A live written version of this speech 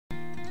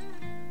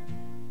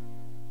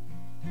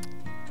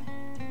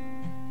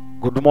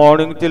Good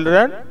morning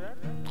children.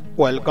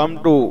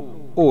 Welcome to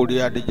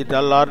Odia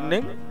digital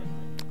learning.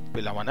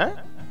 पिला माने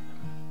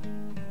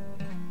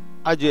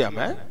आज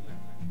आमे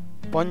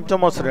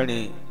पंचम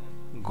श्रेणी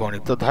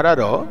गणित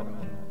धारार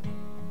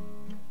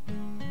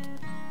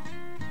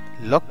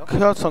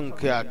लक्ष्य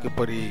संख्या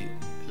किपरि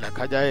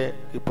लिखा जाए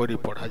किपरि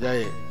पढ़ा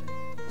जाए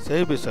से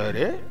विषय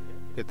रे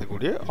केते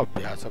गुडी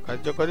अभ्यास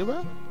कार्य करबा।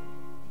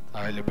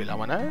 ताइले पिला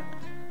माने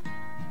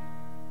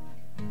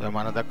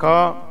बेमान देखो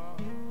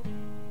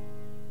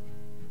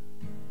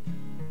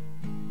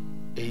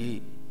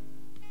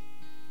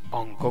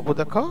अंक को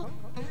देख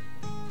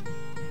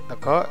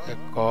देख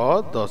 1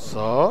 10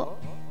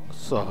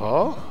 100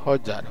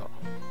 1000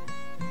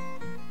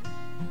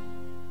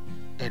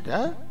 एटा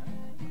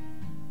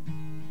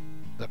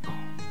देख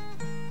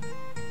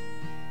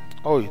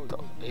अयुत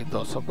ए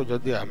 10 को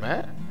जदि आमे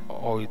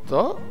अयुत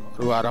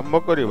रु आरंभ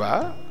करबा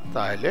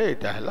ताहले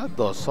एटा हला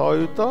 10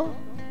 अयुत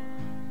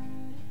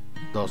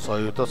 10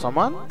 अयुत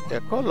समान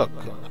 1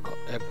 लक्ष। देख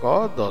 1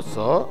 10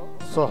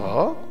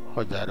 100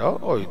 1000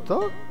 अयुत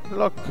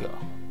लक्ष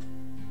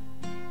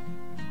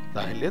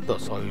ताहले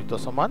 10 अयुत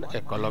समान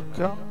 1 लक्ष।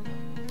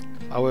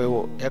 आ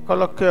 1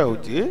 लक्ष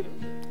होची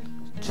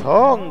 6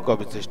 अंक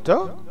विशिष्ट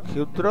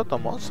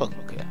क्षुद्रतम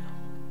संख्या।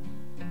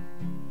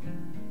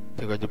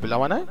 ठीक अछि पिला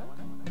माने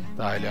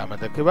ताहले आमे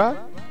देखिबा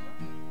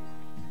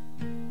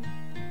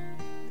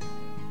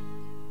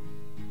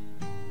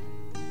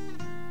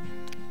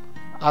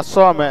आस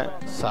आमे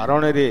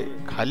सारणी रे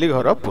खाली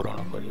घर पूरण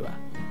करिबा।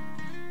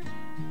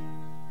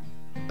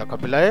 देख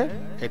पिलाए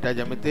एटा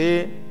जमिति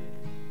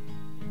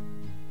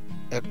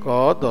 1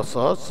 10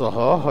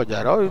 100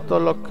 1000 अयुत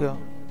लक्ष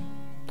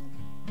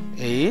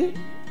एई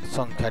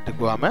संख्याटी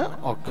को आमे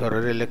अक्षर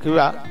रे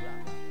लिखिबा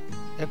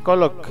 1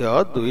 लक्ष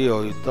 2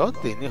 अयुत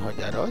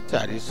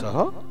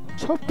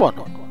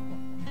 3456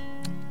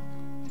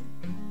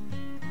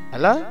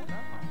 हला।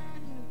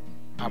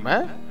 आमे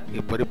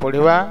किपरि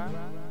पढिबा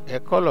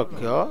 1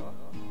 लक्ष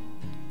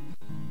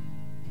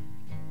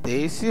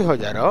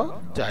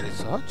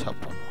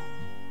 23456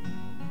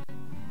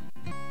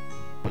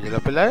 बुझल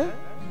पिलाए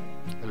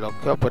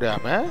लक्ष्य पर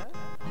आमे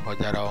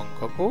 1000 अंक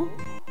को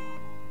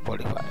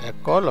पढ़िबा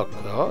 1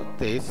 लक्ष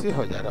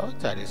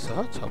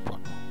 23456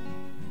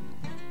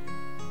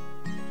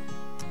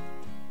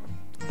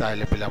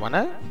 ताइले पिला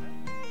माने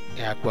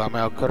या को आमे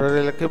अक्षर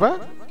रे लिखिबा।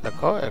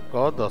 देखो 1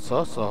 10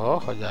 100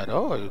 1000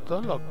 अयुत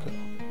लक्ष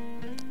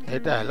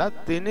एटा हला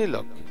 3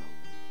 लक्ष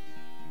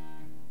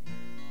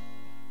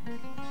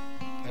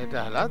एटा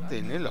हला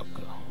 3 लक्ष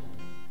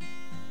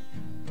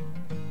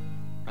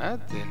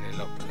 3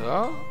 लक्ष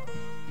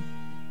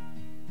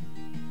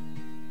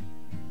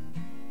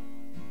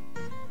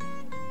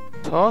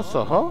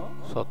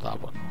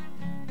 657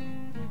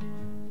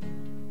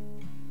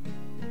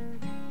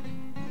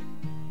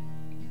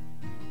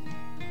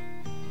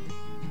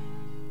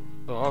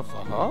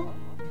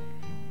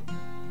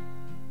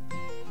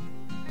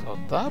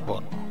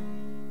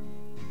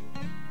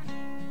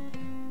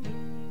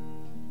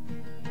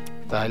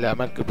 ताहले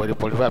आमे किपरि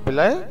पढ़िबा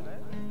पिलाए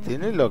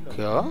 3 लक्ष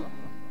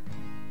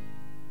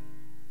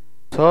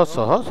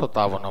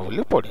 657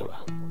 बोली पढ़िबा।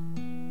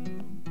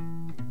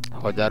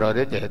 1000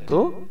 रे जेहेतु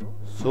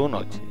 0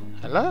 अछि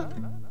हला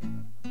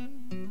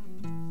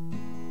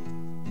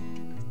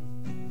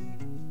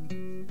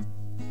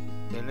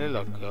 3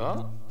 लक्ष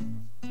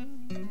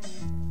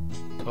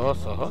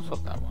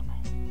 657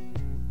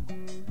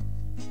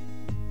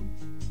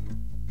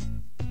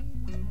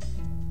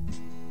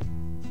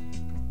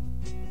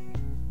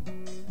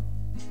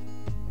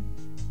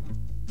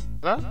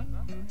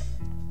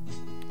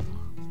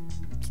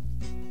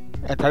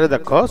 एठारे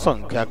देखो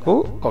संख्या को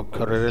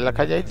अक्षर रे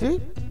लिखा जायछि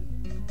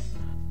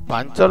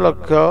 5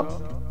 लक्ष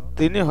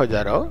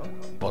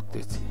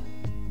 3032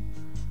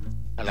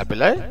 हला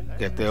पिलाए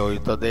केते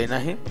अयुत दे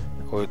नाही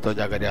अयुत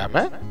जगह रे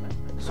आमे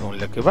सुन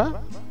लिखिबा।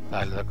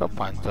 ताले देखो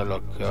 5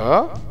 लक्ष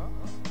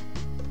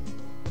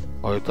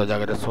अयुत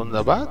जगह रे सुन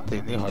दबा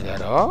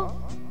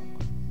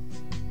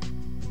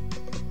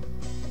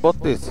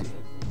 3032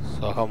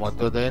 सह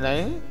मध्य दे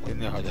नाही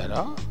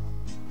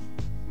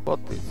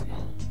 3032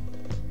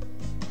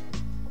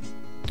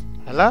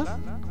 हला।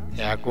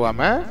 या को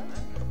आमे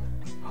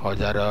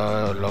 1000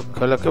 लक्ष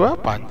लिखिबा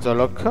 5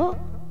 लक्ष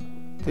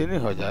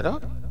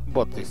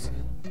 3032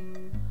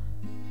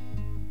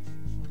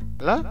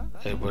 हला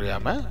ए परि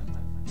आमे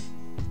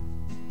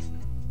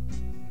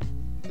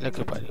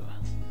लिखि परिबा।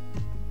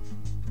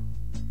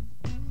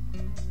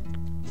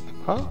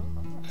 देखो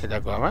एटा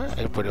को आमे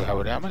ए परि भाव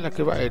रे आमे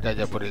लिखिबा एटा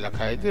जे परि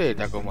लिखा है जे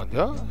एटा को मध्य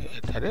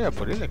एठारे ए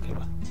परि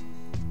लिखिबा।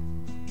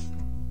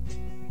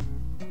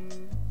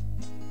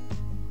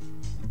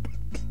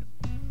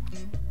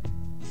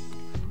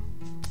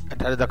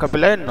 एठारे देख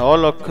पिलाए 9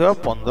 लक्ष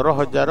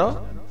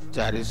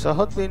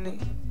 15403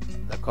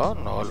 देख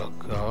 9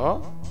 लक्ष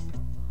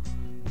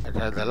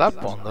एठारे देला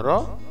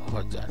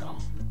 15000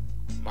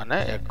 माने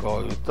 1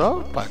 अयुत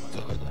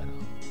 5000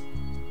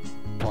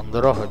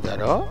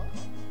 15000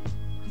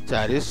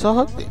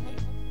 403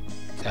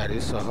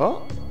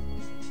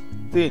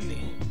 403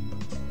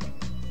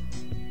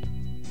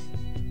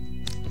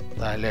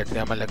 ताहले एठी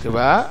हम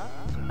लिखिबा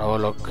 9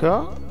 लक्ष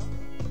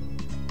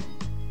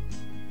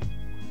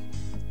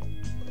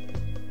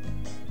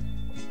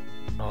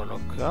 9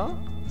 लक्ष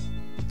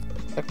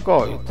 1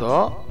 ଅୟୁତ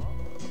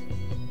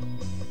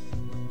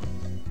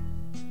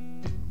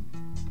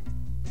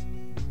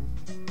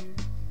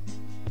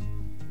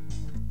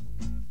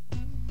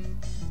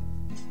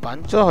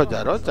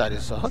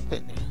 5403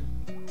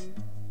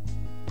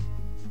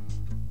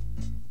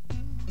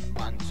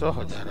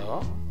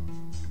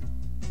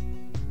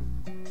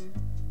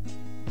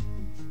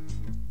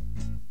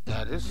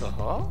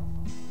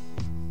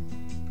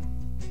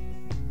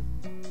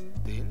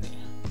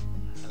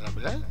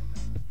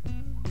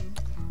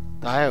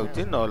 ताहे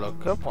होची 9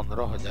 लक्ष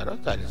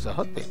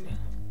 15,403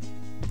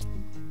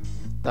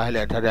 ताहले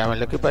एठारे आमे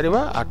लिखि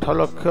परिबा 8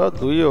 लक्ष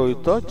 2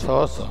 अयुत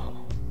 600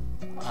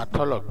 8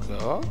 लक्ष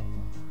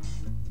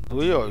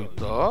 2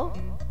 अयुत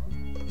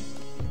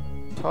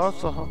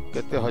 600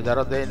 केते हजार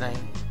दे नाही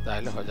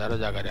ताहले हजार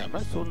जगह रे आमे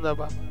शून्य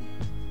देबा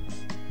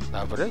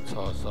तापरे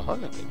 600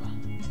 लिखिबा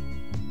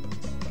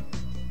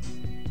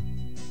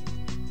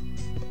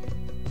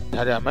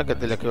एठारे आमे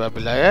केते लिखिबा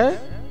पिलाए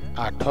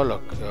 8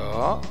 लक्ष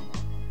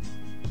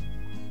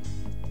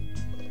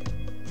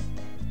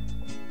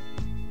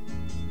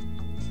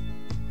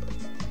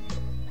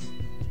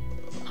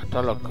 8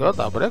 लक्ष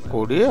तापरे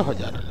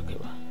 20,000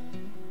 लिखिबा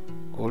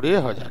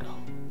 20,000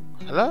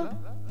 हला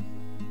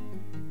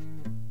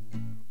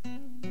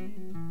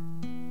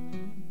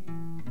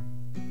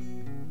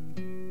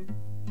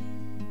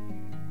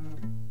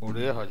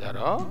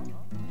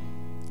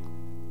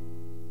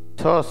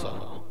 20,600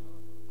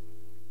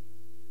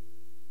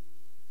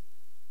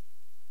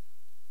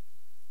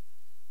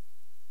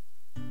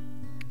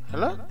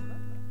 हला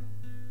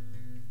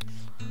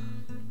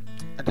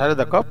एठारे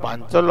देखो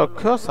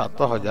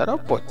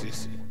 5,07,025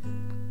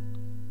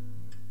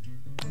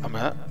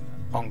 हमें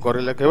अंक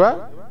लिखा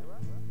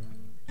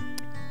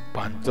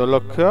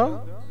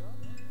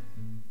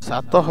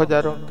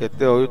 5,07,000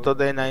 केते अयुत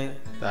दे नाही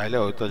ताहले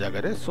अयुत जगह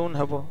रे शून्य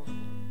हेबो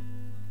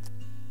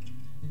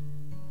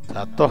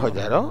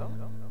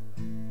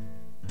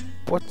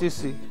 7,025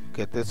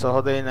 केते सह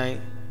दे नाही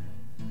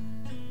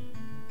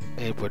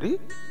एपरी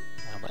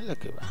हमें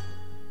लिखा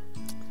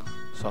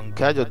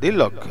संख्या जदि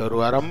लक्ष रु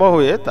आरंभ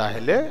हुए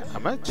ताहले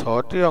हमें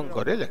 6टी अंक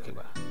रे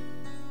लिखिबा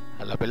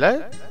हला पिला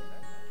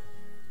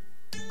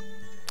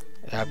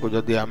या को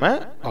जदि हमें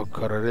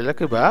अक्षर रे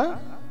लिखिबा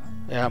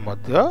या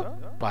मध्य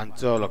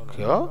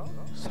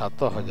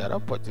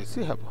 5,07,025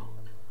 हेबो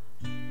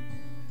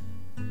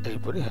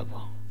एपरी हेबो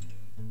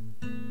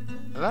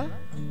हला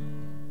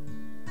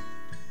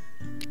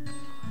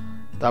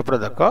तापर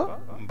देखो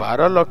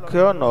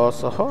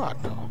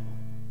 12,09,08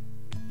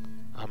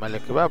 हमें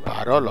लिखिबा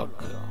 12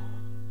 लक्ष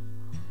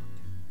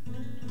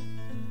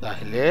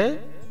ताहले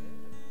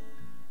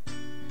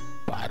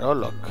 12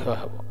 लक्ष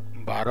हेबो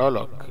 12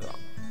 लक्ष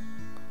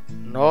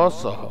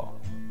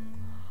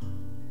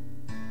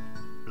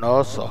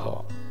 900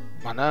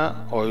 माने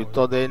अयुत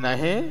दे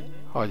नाही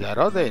हजार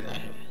दे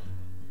नाही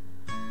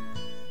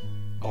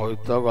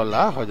अयुत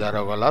गला हजार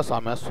गला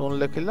सामे सुन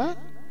लिखिला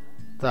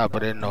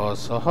तापरे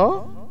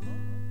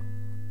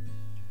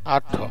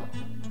 908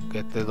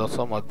 केते दश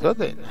मध्य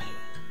दे नाही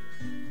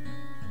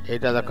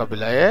एटा देख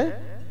पिलाए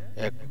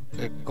 1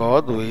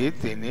 2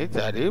 3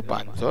 4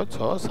 5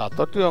 6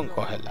 7टी अंक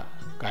हैला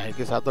काहे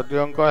कि 7टी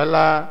अंक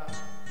हैला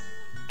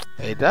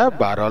एटा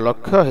 12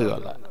 लक्ष ही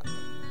गला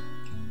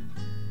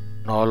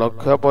 9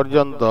 लक्ष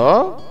पर्यंत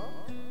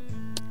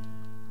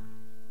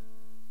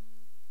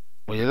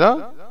बुझिला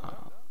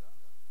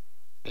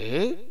ए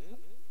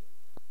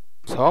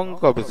 6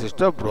 अंक विशिष्ट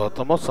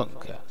बृहत्तम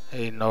संख्या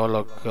ए 9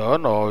 लक्ष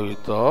 9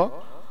 अयुत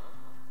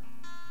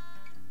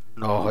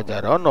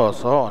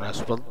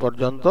 9,999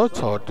 पर्यंत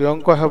 6टी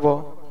अंक हेबो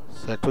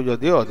सेठु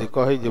जदि अधिक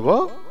होई जिवो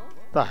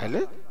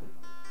ताहले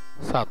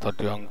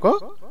 7टी अंक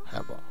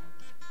हेबो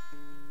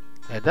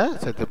एटा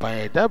सेति पय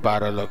एटा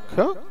 12 लक्ष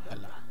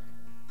हैला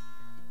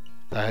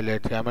ताहले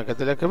एठी हमें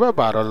केते लिखबा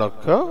 12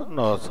 लक्ष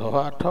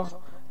 908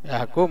 या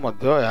को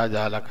मध्य या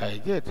जा लखाई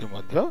जे एठी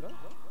मध्य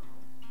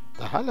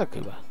ताहा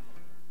लिखबा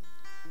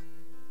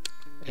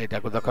एटा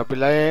को देख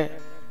पिलाए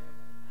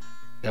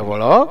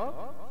केवल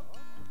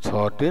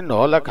 6टी 9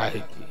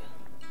 लखाई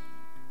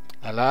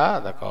हला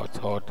देखो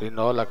 6टी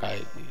 9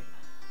 लखाई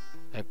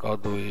 1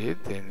 2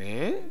 3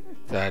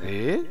 4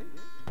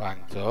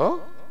 5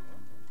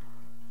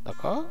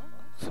 देख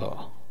 6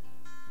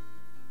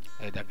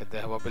 एटा केते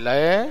हबो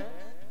पिलाए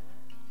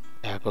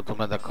या को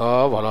तुमे देखो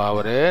भलो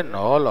भाबरे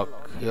 9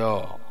 लक्ष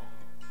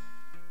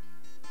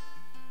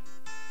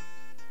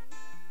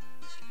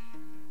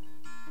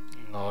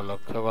 9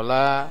 लक्ष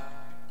गला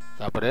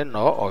तापरे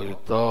 9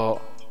 अयुत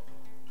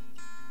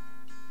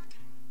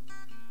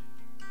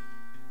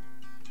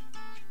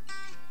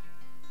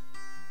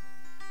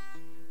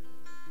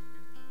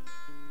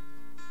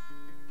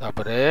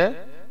तापरे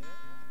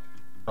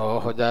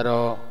 9,000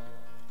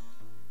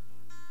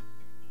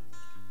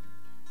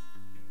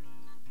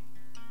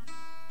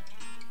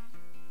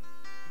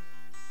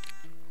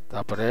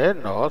 तापरे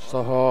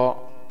 900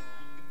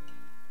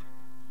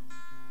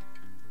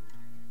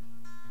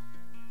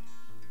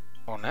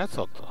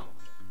 ଅନେଶତ।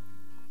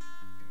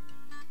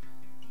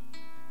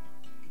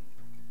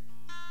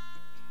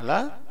 ହେଲା,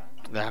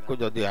 ଏହାକୁ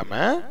ଯଦି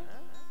ଆମେ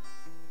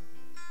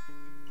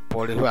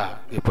ପଢିବା,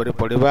 କିପରି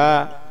ପଢିବା?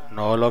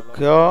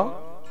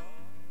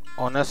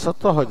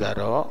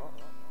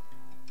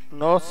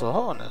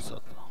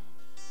 9,69,999।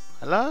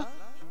 ହେଲା,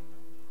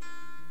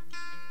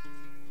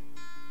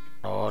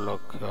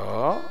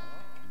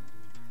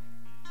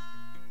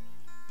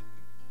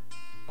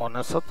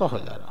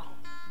 9,69,000।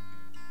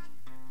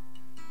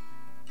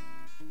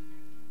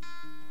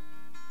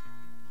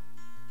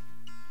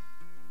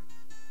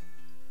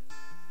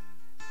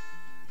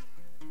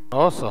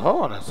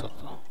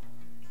 999।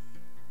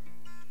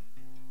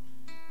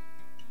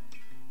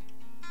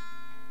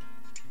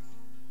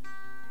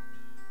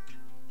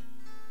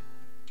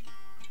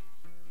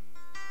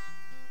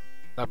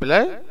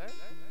 ପିଲାଏ,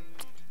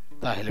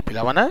 ତାହେଲେ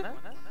ପିଲାମାନେ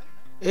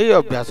এই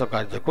ଅଭ୍ୟାସ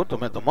କାର୍ଯ୍ୟକୁ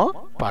ତୁମେ ତୁମ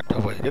ପାଠ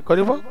ବହିରେ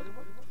କରିବ।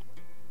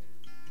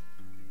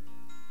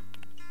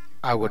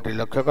 ଆଉ ଗୋଟେ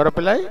ଲକ୍ଷ୍ୟ କର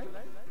ପିଲାଏ,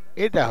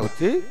 ଏଇଟା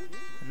ହଉଛି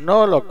 9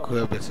 ଅଙ୍କ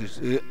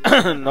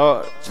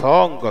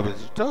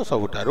ବିଶିଷ୍ଟ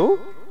ସବୁଠାରୁ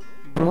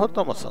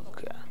ବୃହତ୍ତମ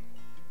ସଂଖ୍ୟା।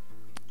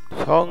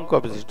 6 ଅଙ୍କ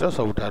ବିଶିଷ୍ଟ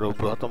ସବୁଠାରୁ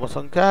ବୃହତ୍ତମ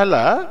ସଂଖ୍ୟା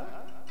ହେଲା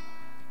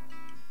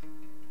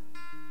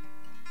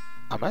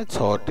ଆମେ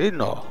 6ଟି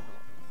 9,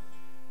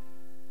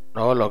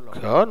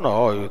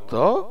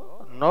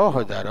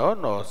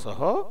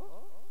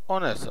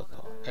 9,09,999।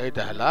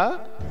 এইটা ହେଲା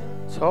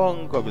 6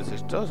 ଅଙ୍କ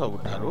ବିଶିଷ୍ଟ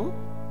ସବୁଠାରୁ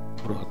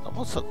ବୃହତ୍ତମ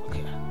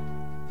ସଂଖ୍ୟା।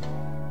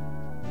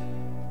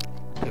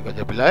 ଠିକ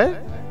ଅଛି ପିଲାଏ,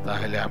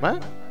 ତାହେଲେ ଆମେ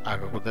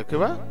ଆଗକୁ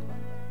ଦେଖିବା।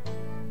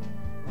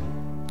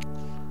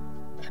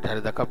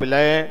 ଏଠାରେ ଦେଖ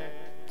ପିଲାଏ,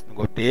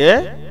 ଗୋଟିଏ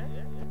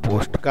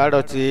ପୋଷ୍ଟ କାର୍ଡ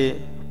ଅଛି।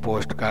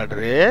 ପୋଷ୍ଟ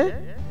କାର୍ଡରେ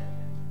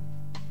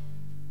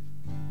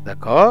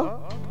ଦେଖ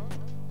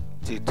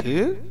ଚିଠି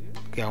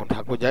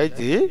କେଉଁଠାକୁ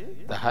ଯାଇଛି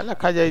ତାହା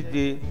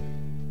ଲେଖାଯାଇଛି।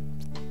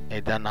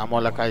 ଏଇଟା ନାମ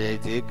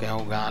ଲେଖାଯାଇଛି,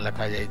 କେଉଁ ଗାଁ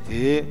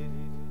ଲେଖାଯାଇଛି,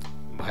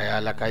 ଭାୟା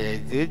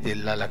ଲେଖାଯାଇଛି,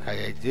 ଜିଲ୍ଲା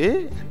ଲେଖାଯାଇଛି,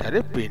 ଏଠାରେ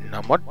ପିନ୍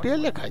ନମ୍ବରଟିଏ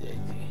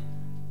ଲେଖାଯାଇଛି।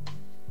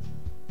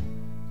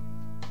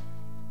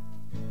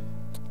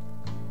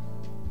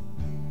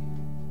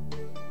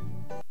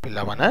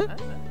 ପିଲାମାନେ,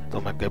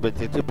 ତୁମେ କେବେ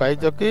ଚିଠି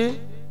ପାଇଛ କି?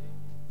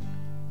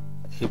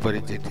 ଏହିପରି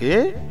ଚିଠି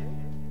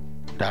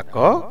ଡାକ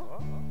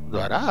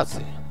ଦ୍ୱାରା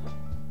ଆସେ।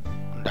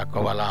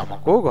 ଡାକବାଲା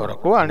ଆମକୁ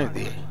ଘରକୁ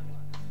ଆଣିଦିଏ।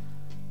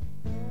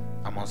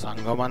 ଆମ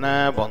ସାଙ୍ଗମାନେ,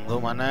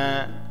 ବନ୍ଧୁମାନେ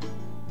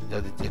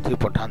ଯଦି ଚିଠି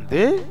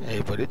ପଠାନ୍ତି,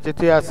 ଏହିପରି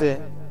ଚିଠି ଆସେ।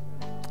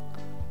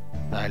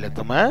 ତାହେଲେ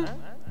ତୁମେ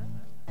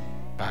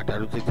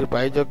କାହାଠାରୁ ଚିଠି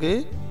ପାଇଛ କି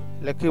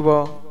ଲେଖିବ,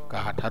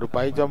 କାହାଠାରୁ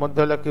ପାଇଛ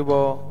ମଧ୍ୟ ଲେଖିବ।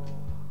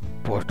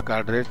 ପୋଷ୍ଟ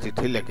କାର୍ଡରେ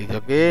ଚିଠି ଲେଖିଛ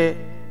କି,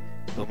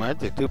 ତୁମେ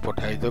ଚିଠି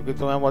ପଠାଇଛ କି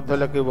ତୁମେ ମଧ୍ୟ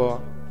ଲେଖିବ।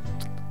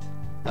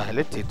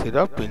 ତାହେଲେ ଚିଠିର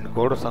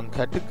ପିନକୋଡ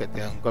ସଂଖ୍ୟାଟି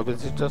କେତେ ଅଙ୍କ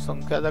ବିଶିଷ୍ଟ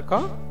ସଂଖ୍ୟା ଦେଖ।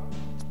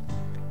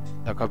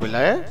 ଦେଖ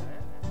ପିଲାଏ,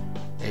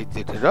 এই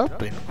চিঠির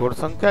পিনকোড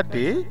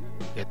সংখ্যাটি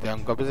কেতে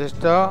অঙ্ক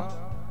বিশিষ্ট?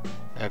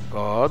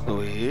 1 2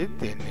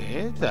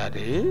 3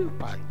 4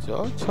 5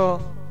 6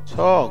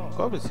 6 অঙ্ক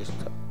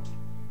বিশিষ্ট।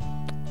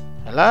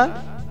 ହେଲା,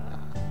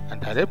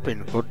 ଏଠାରେ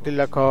ପିନକୋଡଟି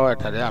ଲେଖ।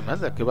 ଏଠାରେ ଆମେ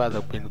ଦେଖିବା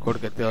ପିନକୋଡ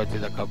କେତେ ଅଛି।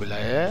 ଦେଖ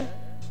ପିଲାଏ,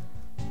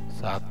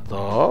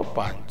 7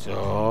 5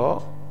 6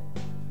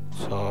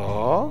 0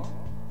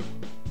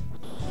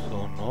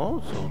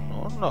 0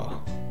 9।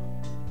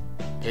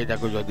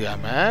 এইটাକୁ যদি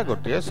ଆମେ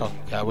ଗୋଟିଏ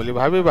ସଂଖ୍ୟା ବୋଲି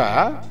ଭାବିବା,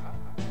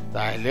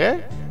 ତାହେଲେ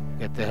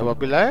କେତେ ହେବ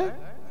ପିଲାଏ?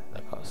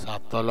 ଦେଖ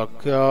 7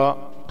 ଲକ୍ଷ।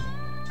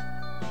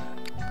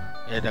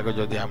 ଏଇଟାକୁ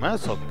ଯଦି ଆମେ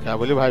ସଂଖ୍ୟା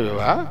ବୋଲି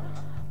ଭାବିବା,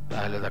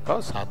 ତାହେଲେ ଦେଖ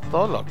 7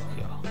 ଲକ୍ଷ।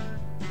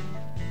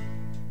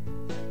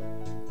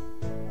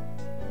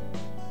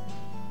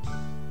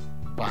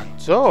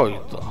 5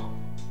 ଅୟୁତ।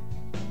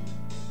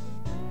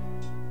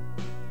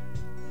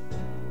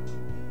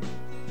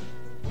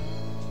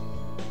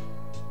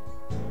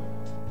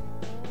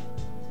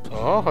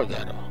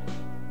 6,000।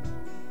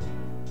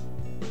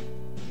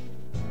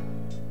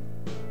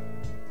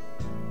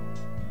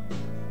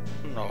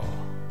 9।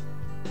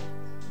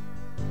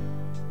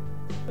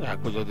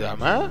 ଏହାକୁ ଯଦି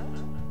ଆମେ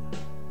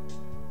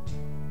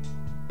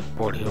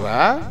ପଢିବା,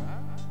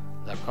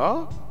 ଦେଖ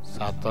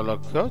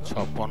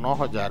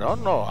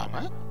 7,56,009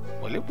 ଆମେ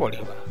ବୋଲି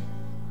ପଢିବା।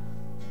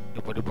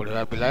 କିପରି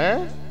ପଢିବା ପିଲାଏ?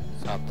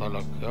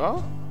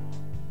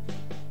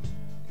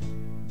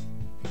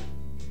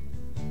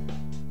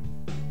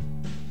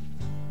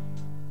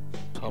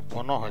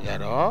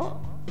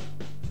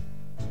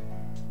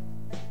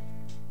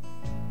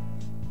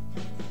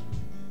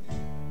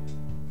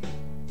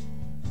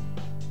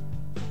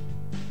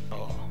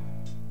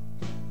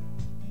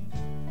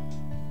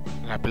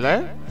 ପିଲାଏ।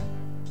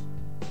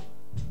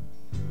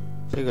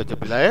 ঠিক আছে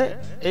ପିଲାଏ,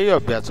 এই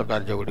ଅଭ୍ୟାସ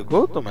କାର୍ଯ୍ୟ ଗୁଡ଼ିକୁ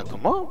ତୁମେ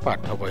ତୁମ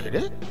ପାଠ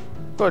ବହିରେ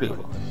କରିବ।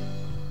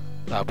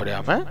 ତାପରେ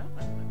ଆମେ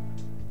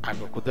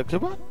ଆଗକୁ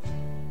ଦେଖିବା।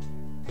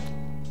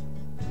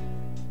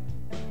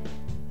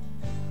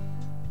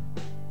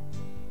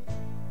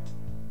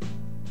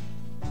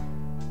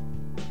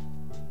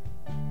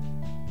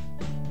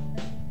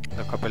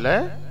 ଦେଖ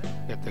ପିଲାଏ,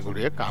 କେତେ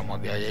ଗୁଡ଼ିଏ କାମ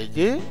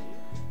ଦିଆଯାଇଛି।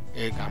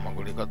 এই କାମ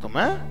ଗୁଡ଼ିକ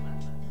ତୁମେ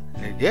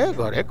ନିଜେ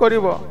ଘରେ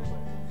କରିବ।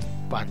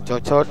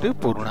 5-6ଟି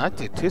पुराणा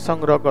चिठी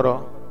संग्रह कर।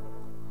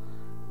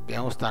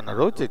 केउं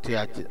स्थानरू चिठी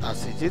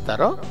आसीची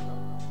तार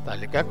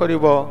तालिका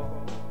करिब।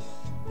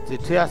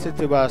 चिठी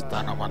आसीथिबा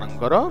स्थान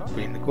मानकर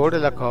पिन कोड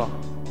लेख।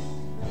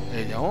 ए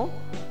जो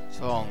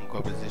 6 अंक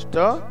विशिष्ट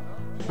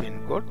पिन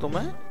कोड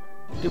तुमे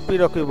टिपि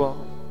रखिब।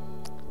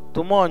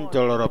 तुम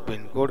अंचलर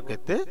पिन कोड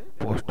केते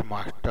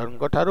पोस्टमास्टर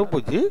ठारू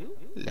बुझी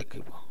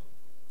लेखिब।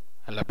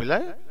 हला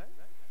पिलाए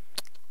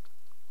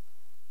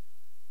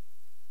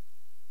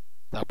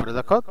तापरे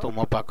देख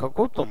तुम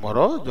पाखकू तुमर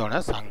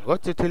जड़े सांग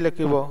चिठी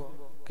लिखिब।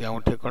 केउं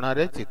ठिकाना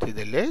रे चिठी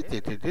देले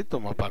चिठीटी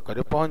तुम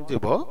पाखरे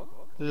पहुँचब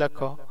लेख।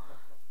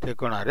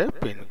 ठिकाना रे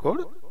पिन कोड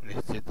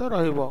निश्चित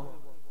रहिबो।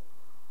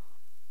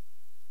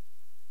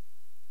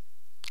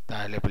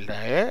 ताहले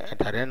पिलाए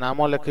एठारे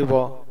नाम लिखिब।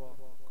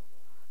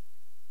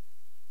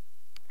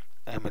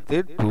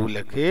 एमती 2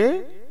 लिखि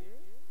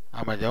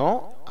आमे जो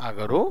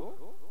आगरू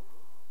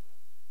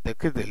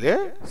देखिथिले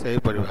सेही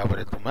परि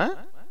भाबरे तुमे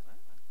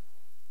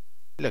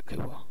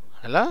लिखिब।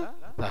 हला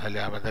ताहले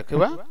आमे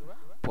देखिबा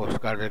पोस्ट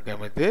कार्ड रे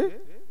केमिति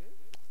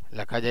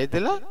लिखा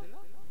जाइतिला।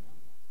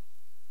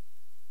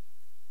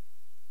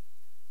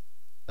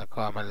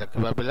 देखो आमे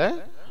लिखिबा पिले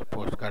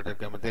पोस्ट कार्ड रे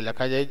केमिति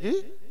लिखा जाइछि।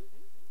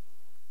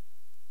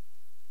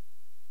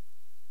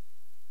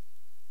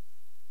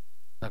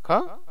 देखो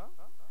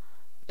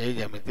एई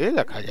जेमिति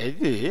लिखा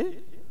जाइछि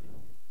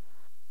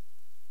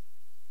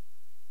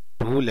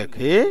 2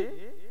 लिखि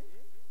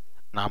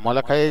नाम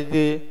लिखा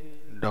जाइछि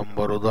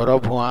डम्बरुधर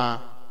भुआ।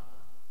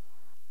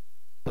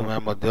 तुम्हें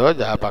मध्य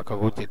जहाँ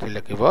पाखकू चिठी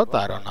लिखिब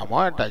तार नाम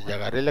एटा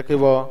जगार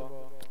लिखिब।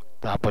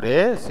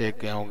 तापरे से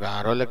केउं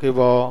गाँर लिखिब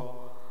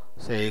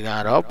से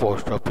गाँर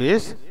पोस्ट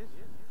ऑफिस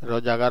रो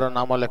जगार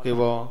नाम लिखिब।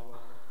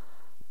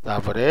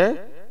 तापरे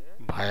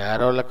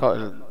भायार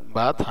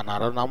बा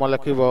थानार नाम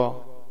लिखिब।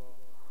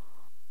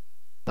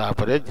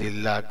 तापरे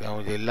जिला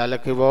केउं जिला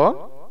लिखिब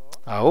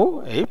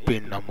आउ एई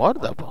पिन नंबर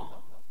देब।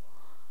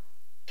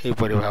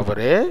 एपरि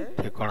भाबरे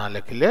ठिकाना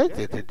लिखिले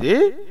चिठीटी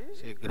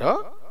शीघ्र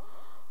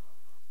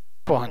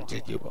पहुंची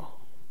जीव।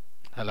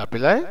 हला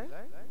पिलाए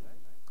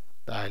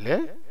ताहले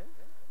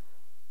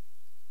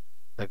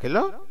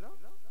देखिलो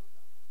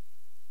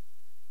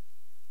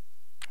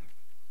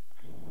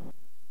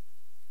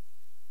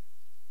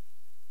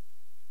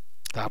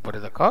तापरे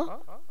देखो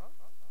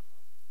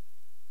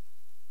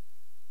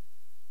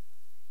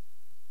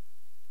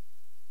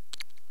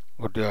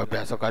गोटे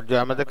अभ्यास कार्य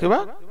आमे देखिबा।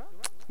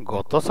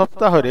 गत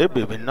सप्ताह रे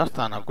विभिन्न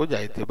स्थान को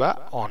जाइथिबा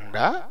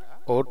अंडा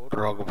और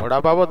ट्रक भड़ा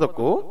बाबद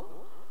को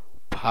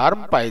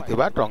फार्म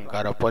पाइथिबा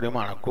टंकार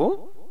परिमाण को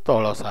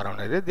तल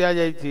सारणी रे दिया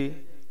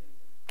जाइछि।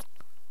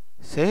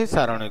 सेही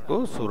सारणी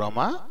को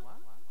सुरमा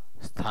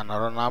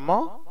स्थानर नाम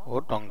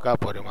और टंका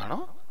परिमाण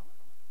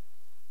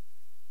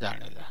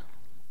जानिला।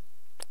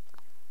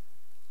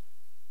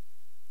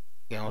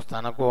 केउं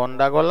स्थान को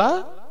अंडा गला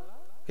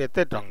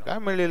केते टंका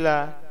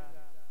मिलिला।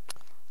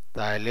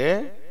 ताहले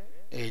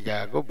ए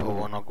जगह को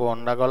भुवन को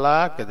अंडा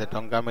गला केते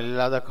टंका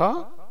मिलिला देखो।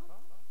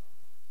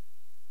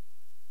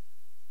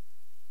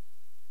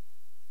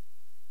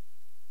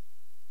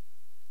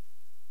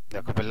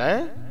 देखो पिलाए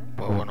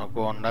भुवन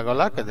को अंडा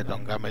गला केते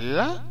टंका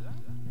मिलिला।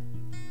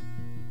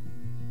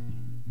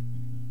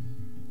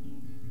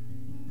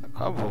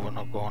 देखो भुवन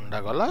को अंडा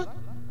गला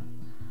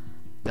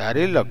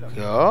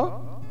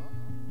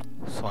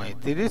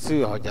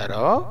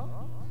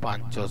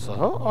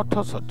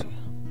 4,37,568।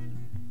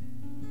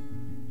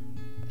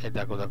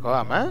 एटा को देखो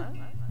आमे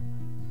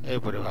ए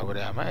परि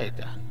भाबरे आमे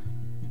एटा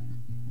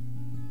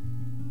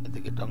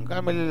एतिकी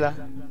टंका मिलिला।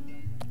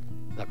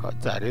 देखो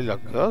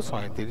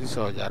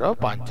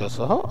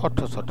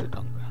 4,37,568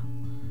 टंका।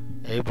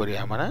 ए परि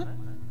आमे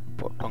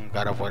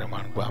टंकार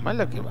परिमाण को आमे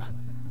लिखिबा।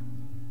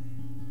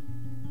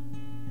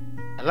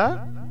 हला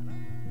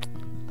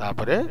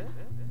तापरे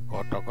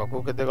कटक को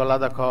केते गला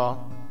देखो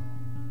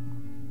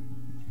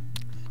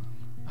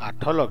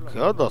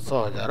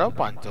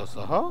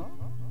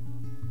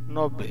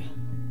 8,10,590।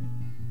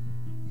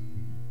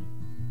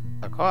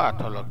 देखो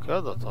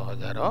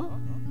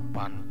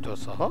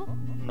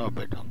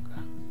 8,10,590 टंका।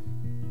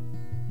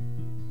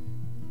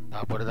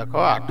 तापरे देखो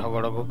 8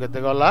 गड़ को केते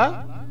गला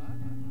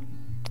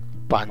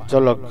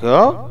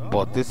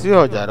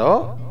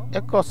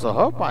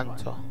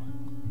 5,32,105।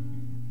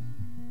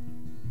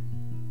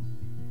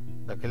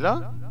 देखिला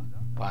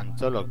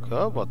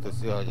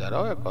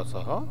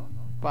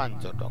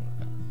 5,32,105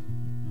 टंका।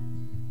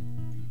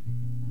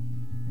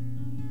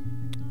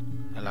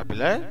 हला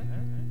पिलाए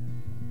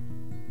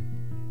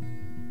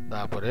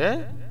तापरे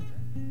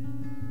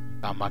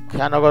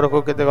कामाख्यानगर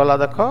को केते गला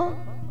देखो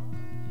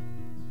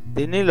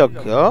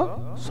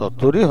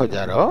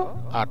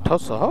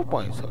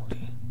 3,70,865।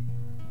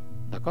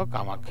 देखो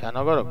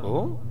कामाख्यानगर को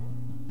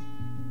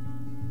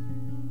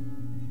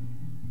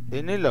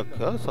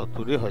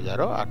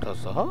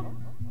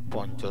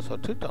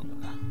 3,70,865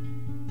 टंका।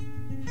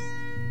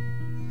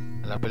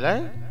 हला पिलाए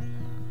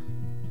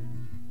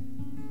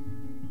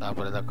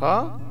तापरे देखो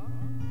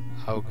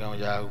आउ केउ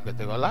जागू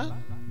केते गला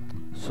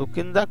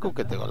सुकिंदा को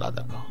केते गला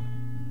देखो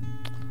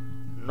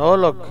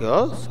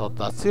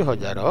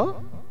 9,87,000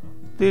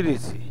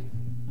 30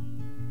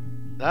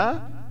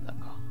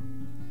 ଦେଖ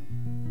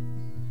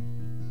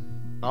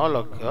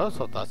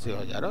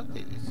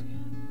 9,87,030।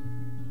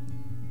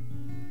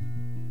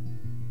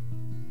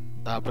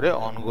 तापरे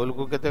अनुगुल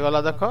को केते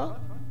गला देख,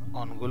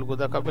 अनुगुल को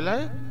देख पिला,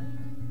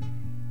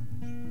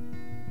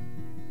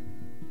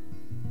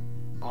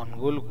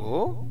 अनुगुल को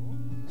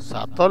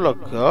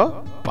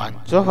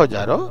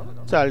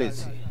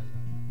 7,05,040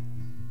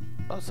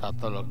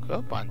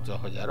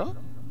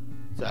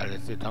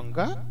 7,05,040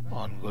 टंका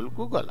अनुगुल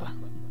को गला।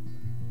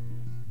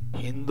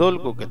 हिंदोल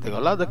को केते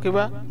गला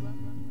देखिबा,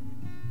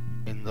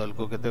 हिंदोल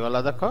को केते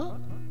गला देख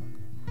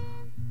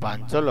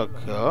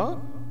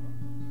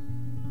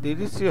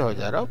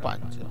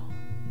 5,30,005।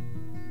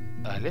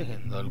 ताहले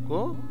हिंदोल को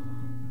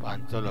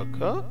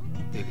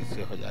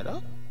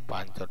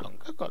 5,30,005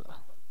 टंका गला।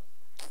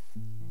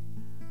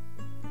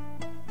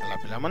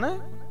 पिला माने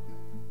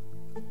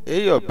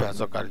एई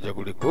अभ्यास कार्य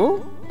गुडी को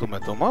तुमे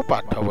तुम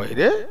पाठ बही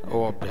रे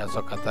ओ अभ्यास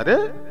खाता रे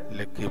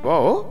लिखिब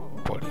ओ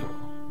पढ़िब।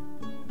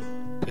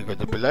 ठीक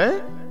अछि पिला,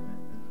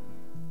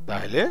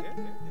 ताहले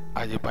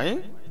आज पई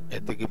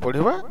एतिकी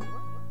पढ़िबा,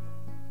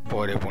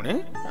 परे पुणी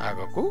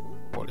आगकू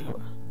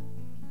पढ़िबा।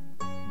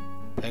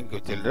 Thank you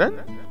children.